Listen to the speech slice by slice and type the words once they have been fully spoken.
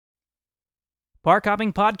Park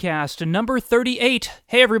Hopping Podcast, number 38.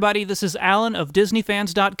 Hey everybody, this is Alan of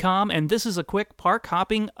DisneyFans.com, and this is a quick park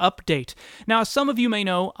hopping update. Now, as some of you may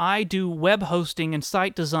know, I do web hosting and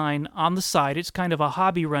site design on the site. It's kind of a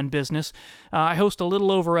hobby-run business. I host a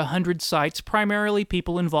little over 100 sites, primarily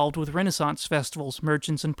people involved with Renaissance festivals,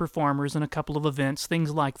 merchants and performers, and a couple of events, things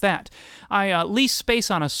like that. I lease space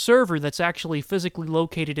on a server that's actually physically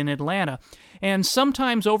located in Atlanta, and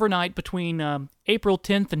sometimes overnight between April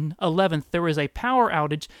 10th and 11th, there was a power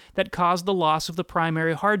outage that caused the loss of the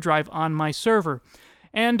primary hard drive on my server.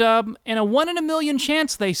 And in a 1 in a million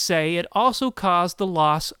chance, they say, it also caused the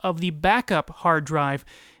loss of the backup hard drive,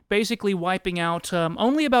 basically wiping out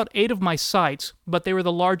only about 8 of my sites, but they were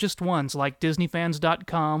the largest ones, like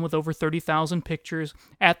DisneyFans.com with over 30,000 pictures,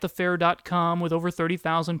 AtTheFair.com with over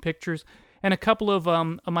 30,000 pictures, and a couple of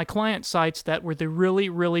my client sites that were the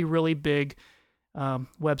really big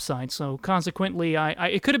website. So consequently,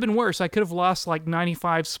 it could have been worse. I could have lost like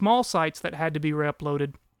 95 small sites that had to be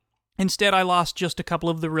re-uploaded. Instead, I lost just a couple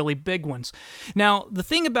of the really big ones. Now, the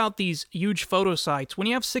thing about these huge photo sites, when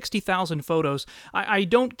you have 60,000 photos, I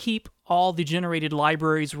don't keep all the generated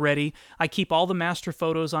libraries ready. I keep all the master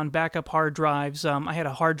photos on backup hard drives. I had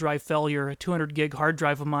a hard drive failure, a 200 gig hard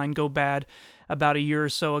drive of mine go bad about a year or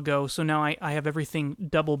so ago, so now I have everything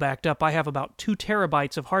double backed up. I have about 2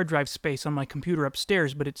 terabytes of hard drive space on my computer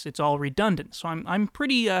upstairs, but it's all redundant, so I'm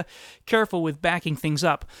pretty careful with backing things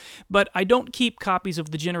up. But I don't keep copies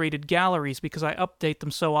of the generated galleries because I update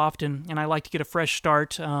them so often, and I like to get a fresh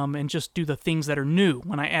start and just do the things that are new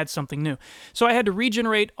when I add something new. So I had to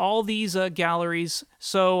regenerate all these galleries,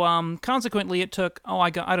 so consequently it took, I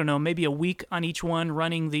don't know, maybe a week on each one,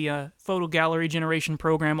 running the photo gallery generation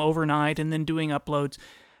program overnight and then doing uploads.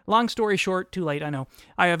 Long story short, too late, I know.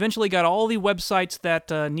 I eventually got all the websites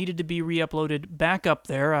that needed to be re-uploaded back up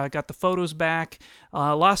there. I got the photos back,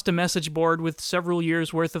 lost a message board with several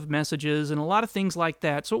years' worth of messages, and a lot of things like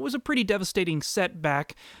that. So it was a pretty devastating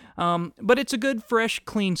setback, but it's a good, fresh,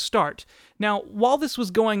 clean start. Now, while this was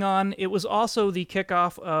going on, it was also the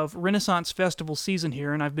kickoff of Renaissance Festival season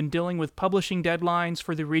here, and I've been dealing with publishing deadlines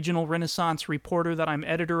for the Regional Renaissance Reporter that I'm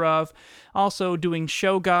editor of, also doing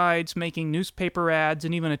show guides, making newspaper ads,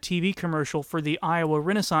 and even a TV commercial for the Iowa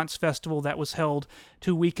Renaissance Festival that was held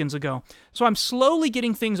 2 weekends ago. So I'm slowly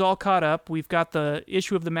getting things all caught up. We've got the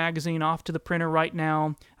issue of the magazine off to the printer right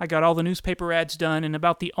now. I got all the newspaper ads done, and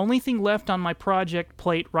about the only thing left on my project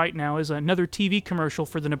plate right now is another TV commercial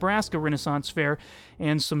for the Nebraska Renaissance Fair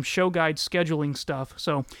and some show guide scheduling stuff.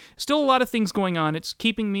 So still a lot of things going on. It's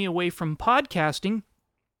keeping me away from podcasting,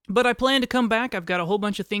 but I plan to come back. I've got a whole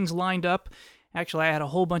bunch of things lined up. Actually, I had a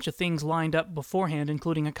whole bunch of things lined up beforehand,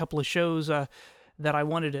 including a couple of shows that I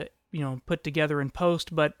wanted to put together and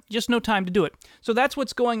post, but just no time to do it. So that's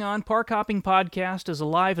what's going on. Park Hopping Podcast is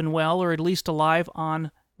alive and well, or at least alive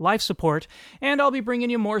on life support, and I'll be bringing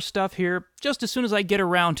you more stuff here just as soon as I get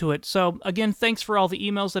around to it. So again, thanks for all the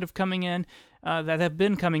emails that have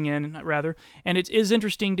been coming in, and it is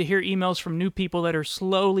interesting to hear emails from new people that are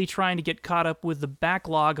slowly trying to get caught up with the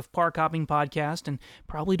backlog of Park Hopping Podcast and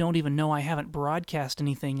probably don't even know I haven't broadcast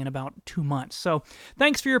anything in about 2 months. So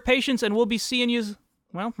thanks for your patience, and we'll be seeing you,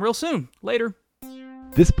 real soon. Later.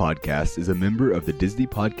 This podcast is a member of the Disney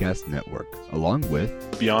Podcast Network, along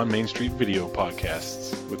with Beyond Main Street Video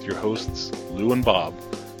Podcasts with your hosts, Lou and Bob.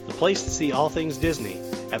 The place to see all things Disney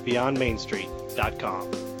at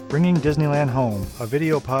BeyondMainStreet.com. Bringing Disneyland Home, a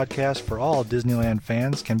video podcast for all Disneyland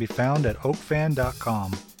fans, can be found at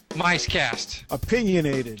oakfan.com. MiceCast.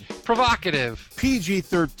 Opinionated. Provocative.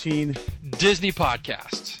 PG-13. Disney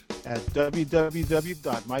Podcast. At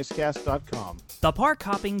www.micecast.com. The Park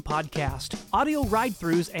Hopping Podcast. Audio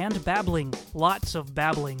ride-throughs and babbling. Lots of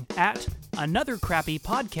babbling. At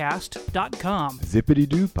anothercrappypodcast.com.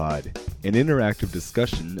 Zippity-Doo Pod, an interactive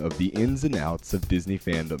discussion of the ins and outs of Disney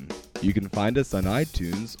fandom. You can find us on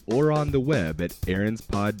iTunes or on the web at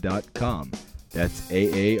aaronspod.com. That's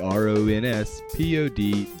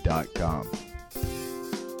AARONSPOD.com.